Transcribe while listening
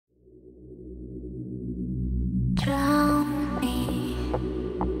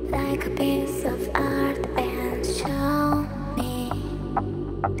of art and show me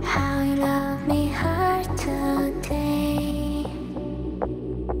how you love me hard today.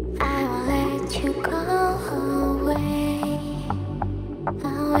 I won't let you go away,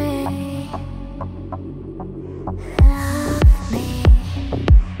 away. Love me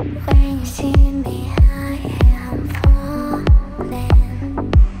when you see me. I am falling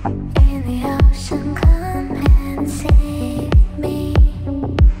in the ocean. Come and save me.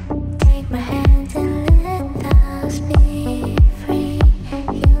 Take my hand and let us be free.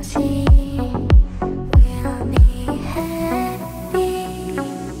 You see, we'll be happy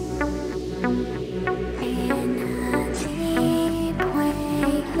in a deep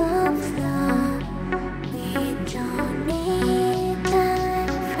way of love. We don't need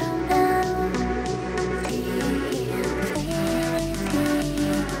time from now. The infinity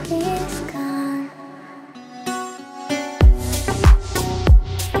is gone.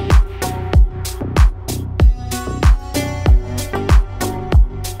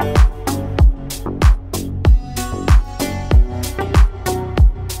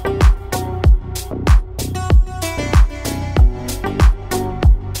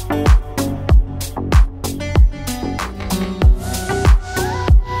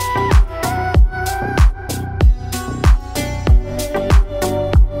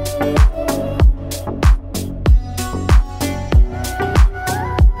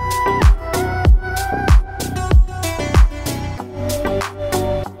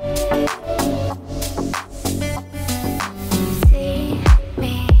 See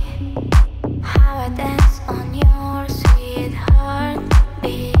me, how I dance on your sweet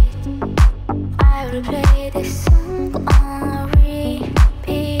heartbeat. I will play this song on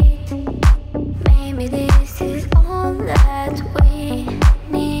repeat. Maybe this is all that we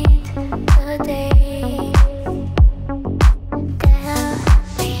need today. Tell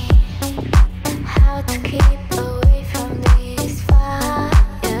me how to keep away from this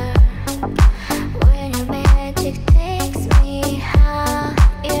fire. When your magic takes me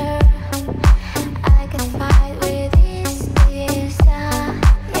higher, I can fight with this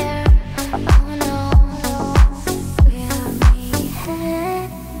desire. Oh no, we'll be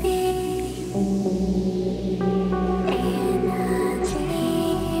happy in a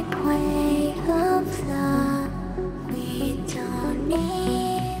deep way of love. We don't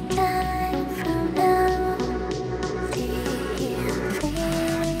need time from now. The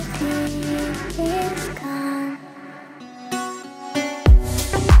infinity is gone.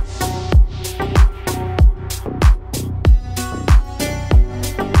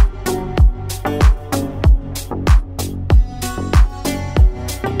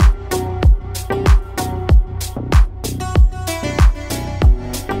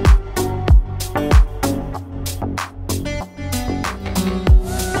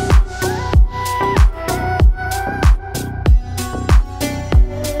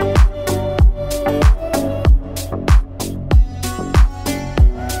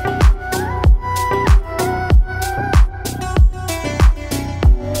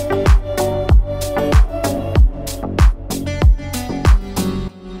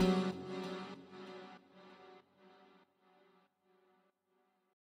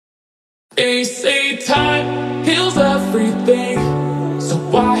 They say time heals everything, so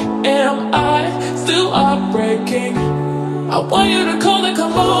why am I still heartbreaking? I want you to call and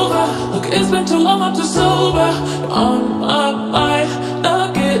come over. Look, it's been too long, I'm too sober. On my